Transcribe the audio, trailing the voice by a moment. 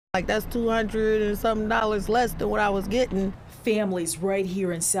Like that's $200 and something less than what I was getting. Families right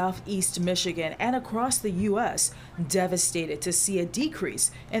here in Southeast Michigan and across the U.S. devastated to see a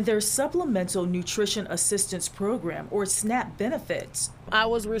decrease in their Supplemental Nutrition Assistance Program, or SNAP, benefits. I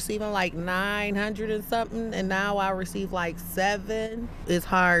was receiving like 900 and something, and now I receive like 7. It's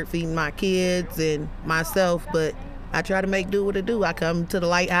hard feeding my kids and myself, but I try to make do what I do. I come to the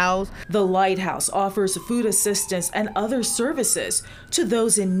Lighthouse. The Lighthouse offers food assistance and other services to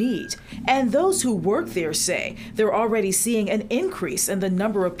those in need. And those who work there say they're already seeing an increase in the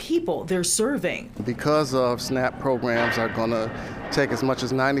number of people they're serving. Because of SNAP programs are going to take as much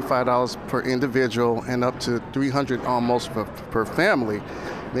as $95 per individual and up to $300 almost per family,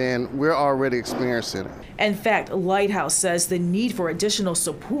 then we're already experiencing it. In fact, Lighthouse says the need for additional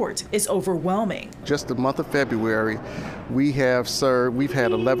support is overwhelming. Just the month of February, we've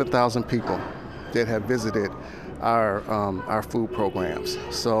had 11,000 people that have visited our food programs.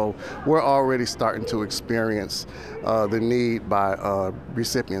 So we're already starting to experience the need by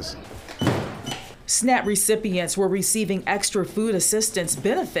recipients. SNAP recipients were receiving extra food assistance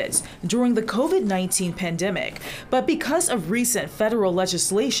benefits during the COVID-19 pandemic. But because of recent federal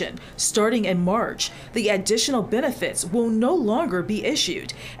legislation starting in March, the additional benefits will no longer be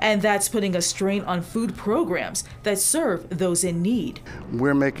issued. And that's putting a strain on food programs that serve those in need.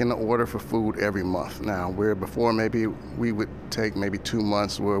 We're making an order for food every month now, where before maybe we would take maybe 2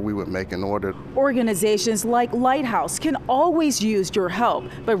 months where we would make an order. Organizations like Lighthouse can always use your help,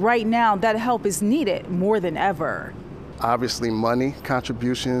 but right now that help is needed more than ever. Obviously, money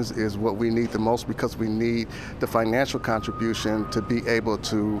contributions is what we need the most, because we need the financial contribution to be able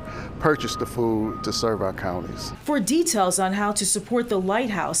to purchase the food to serve our counties. For details on how to support the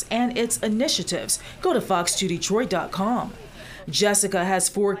Lighthouse and its initiatives, go to fox2detroit.com. Jessica has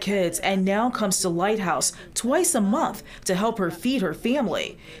 4 kids and now comes to Lighthouse twice a month to help her feed her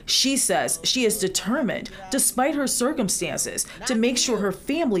family. She says she is determined, despite her circumstances, to make sure her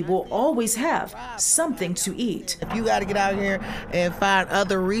family will always have something to eat. If you got to get out here and find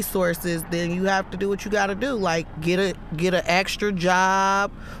other resources, then you have to do what you got to do, like get an extra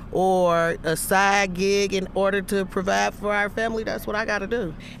job or a side gig in order to provide for our family. That's what I got to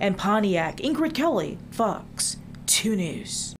do. In Pontiac, Ingrid Kelly, Fox 2 News.